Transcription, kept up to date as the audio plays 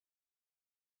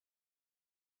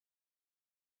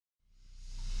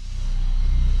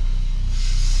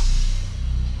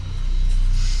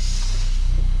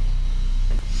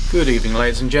Good evening,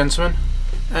 ladies and gentlemen,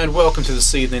 and welcome to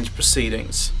this evening's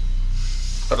proceedings.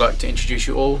 I'd like to introduce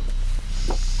you all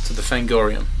to the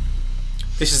Fangoria.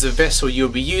 This is the vessel you'll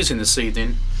be using this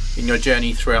evening in your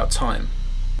journey throughout time.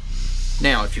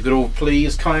 Now, if you could all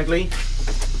please kindly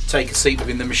take a seat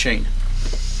within the machine.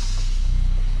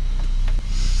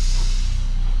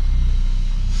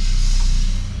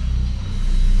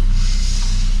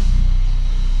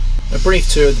 A brief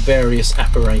tour of the various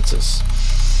apparatus.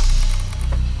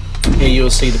 Here you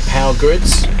will see the power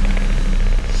grids.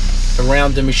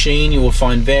 Around the machine you will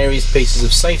find various pieces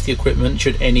of safety equipment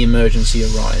should any emergency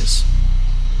arise.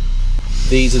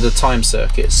 These are the time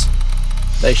circuits.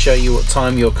 They show you what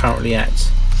time you're currently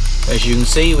at. As you can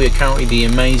see, we are currently the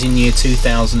amazing year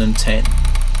 2010.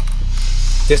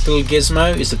 This little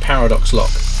gizmo is the paradox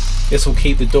lock. This will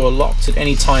keep the door locked at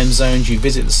any time zones you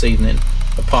visit this evening,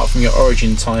 apart from your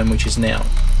origin time, which is now.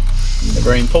 A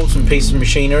very important piece of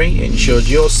machinery. It ensures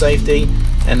your safety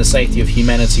and the safety of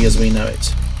humanity as we know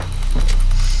it.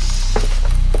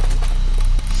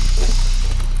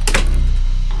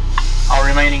 I'll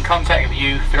remain in contact with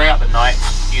you throughout the night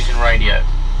using radio.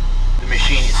 The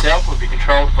machine itself will be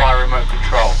controlled via remote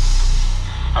control.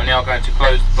 I'm now going to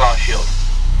close the blast shield.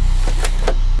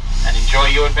 And enjoy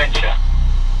your adventure.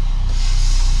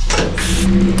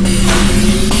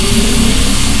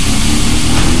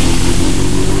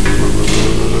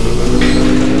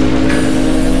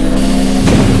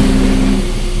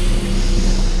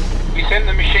 Send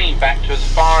the machine back to as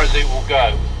far as it will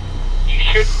go. You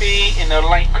should be in the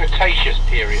late Cretaceous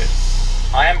period.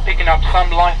 I am picking up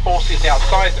some life forces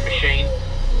outside the machine,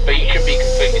 but you should be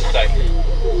completely safe.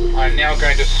 I am now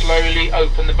going to slowly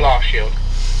open the blast shield.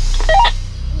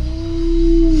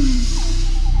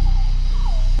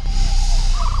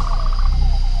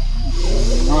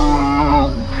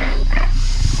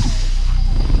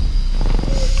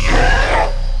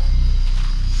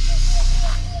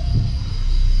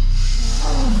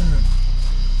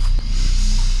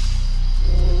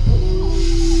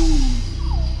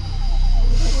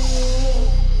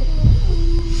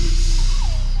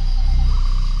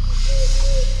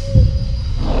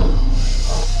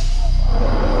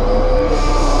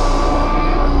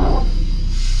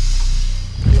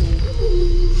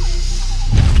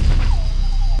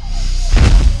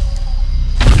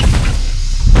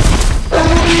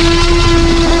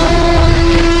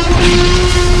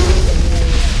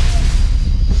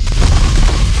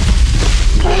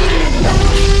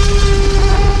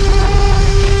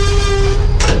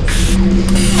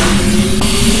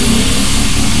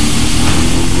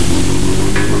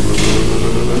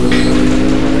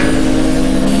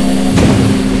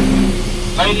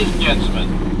 Ladies and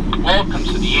gentlemen, welcome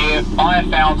to the year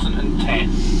 5010.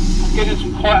 I'm getting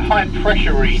some quite high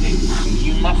pressure readings.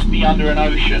 You must be under an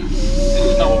ocean. This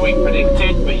is not what we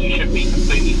predicted, but you should be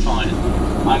completely fine.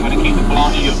 I'm going to keep the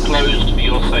blast shield closed for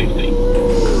your safety.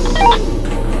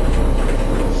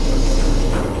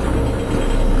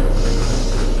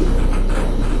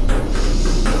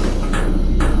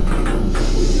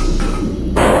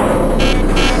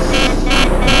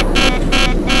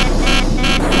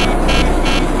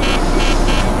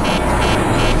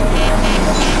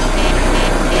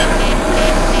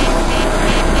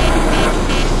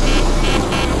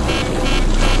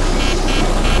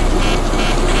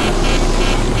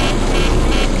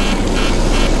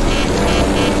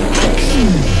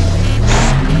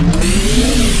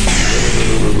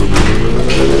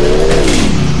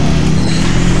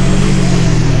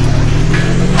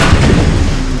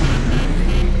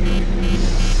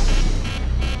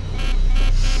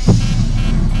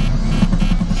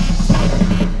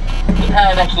 The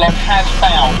paradox lock has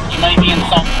failed. You may be in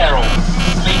some peril.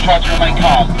 Please try to remain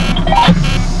calm.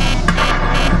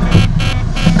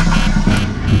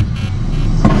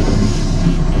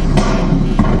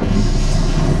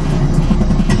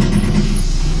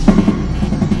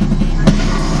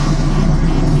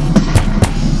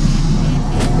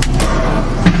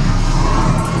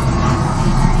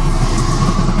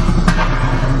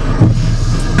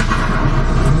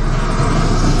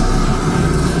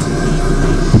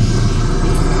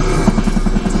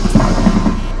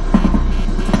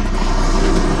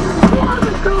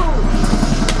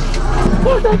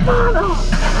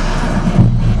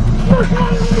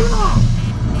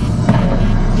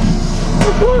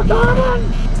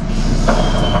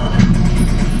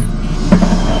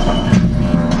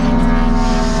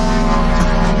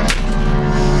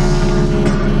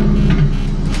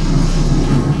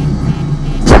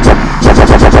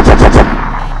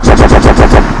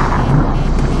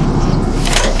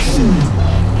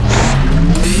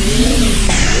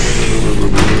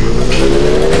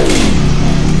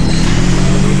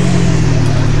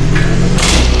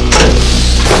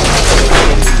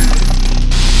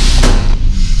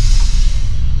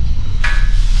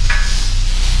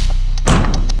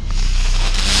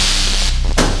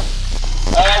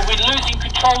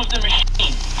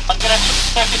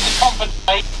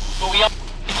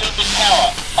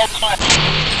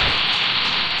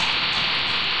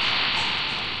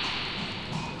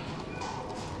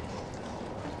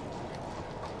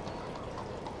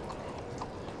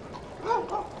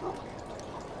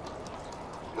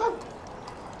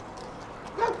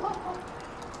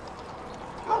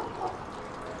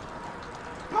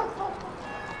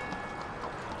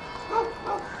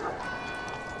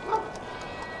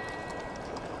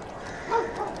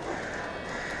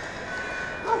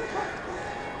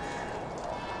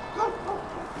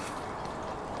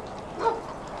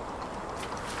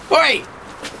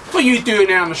 What are you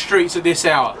doing out on the streets at this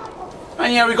hour?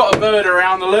 And yeah, we've got a murder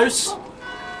around the loose.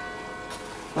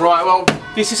 Right, well,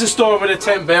 this is a store with the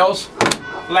 10 bells.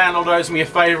 Landlord owes me a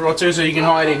favour or two, so you can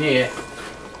hide in here.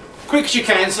 Quick as you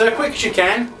can, sir, quick as you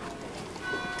can.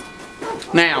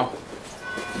 Now,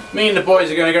 me and the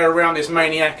boys are going to go around this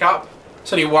maniac up.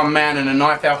 It's only one man and a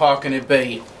knife, how hard can it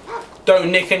be?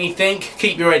 Don't nick anything,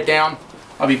 keep your head down.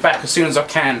 I'll be back as soon as I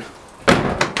can.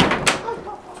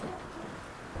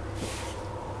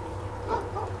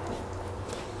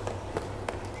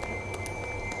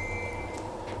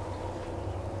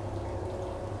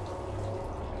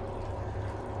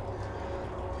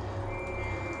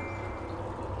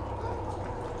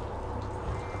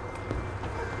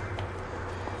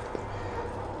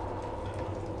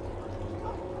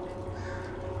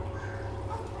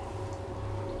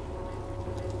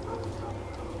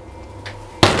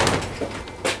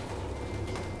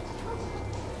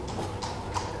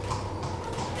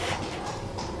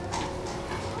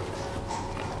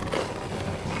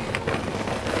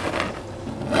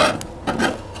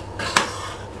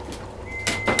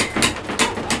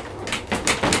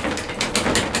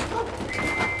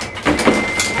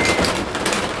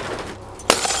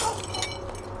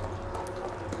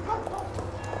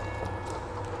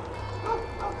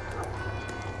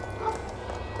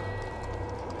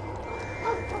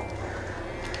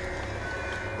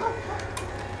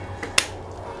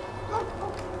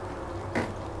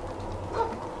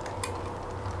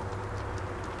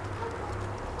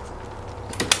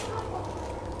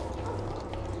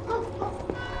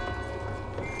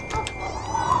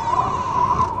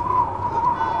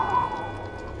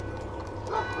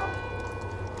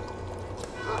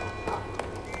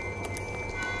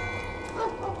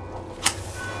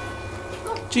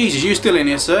 Jesus, you still in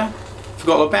here, sir?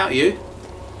 Forgot all about you.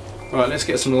 Right, let's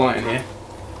get some light in here.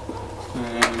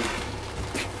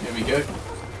 Here we go.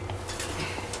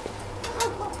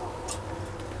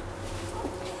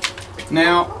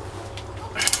 Now,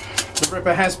 the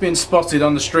Ripper has been spotted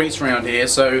on the streets around here,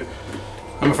 so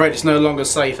I'm afraid it's no longer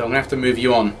safe. I'm going to have to move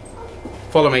you on.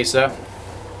 Follow me, sir.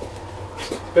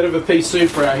 Bit of a pea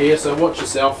soup out here, so watch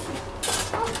yourself.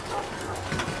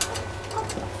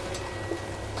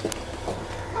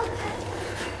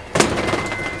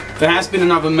 There has been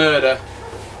another murder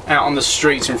out on the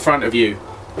streets in front of you.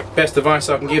 Best advice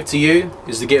I can give to you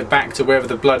is to get back to wherever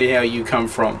the bloody hell you come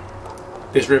from.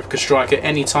 This Ripper could strike at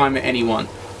any time at anyone.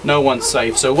 No one's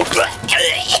safe, so what?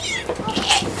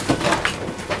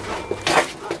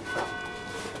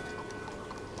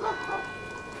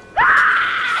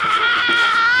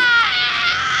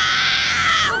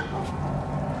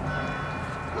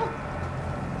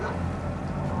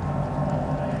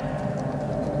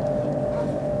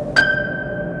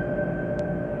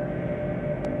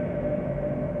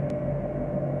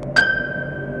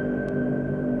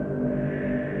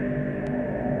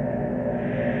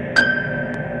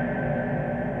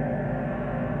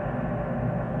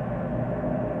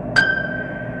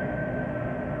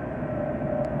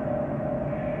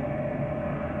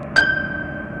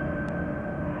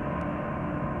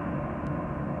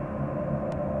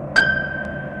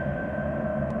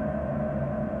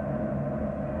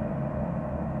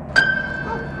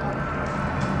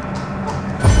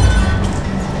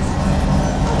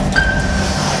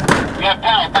 We have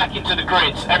power back into the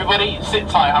grids. Everybody, sit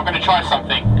tight. I'm going to try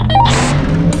something.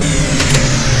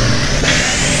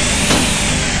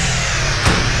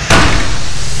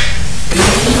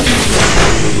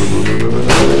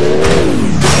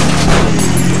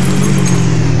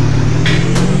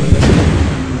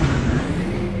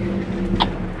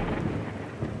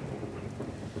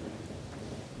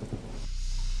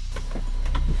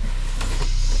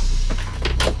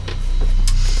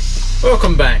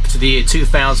 Welcome back to the year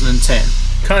 2010.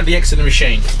 Kindly exit the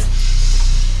machine.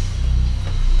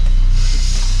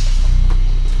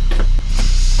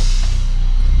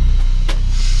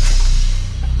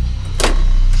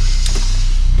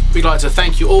 We'd like to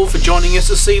thank you all for joining us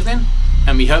this evening,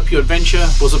 and we hope your adventure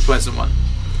was a pleasant one.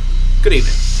 Good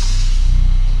evening.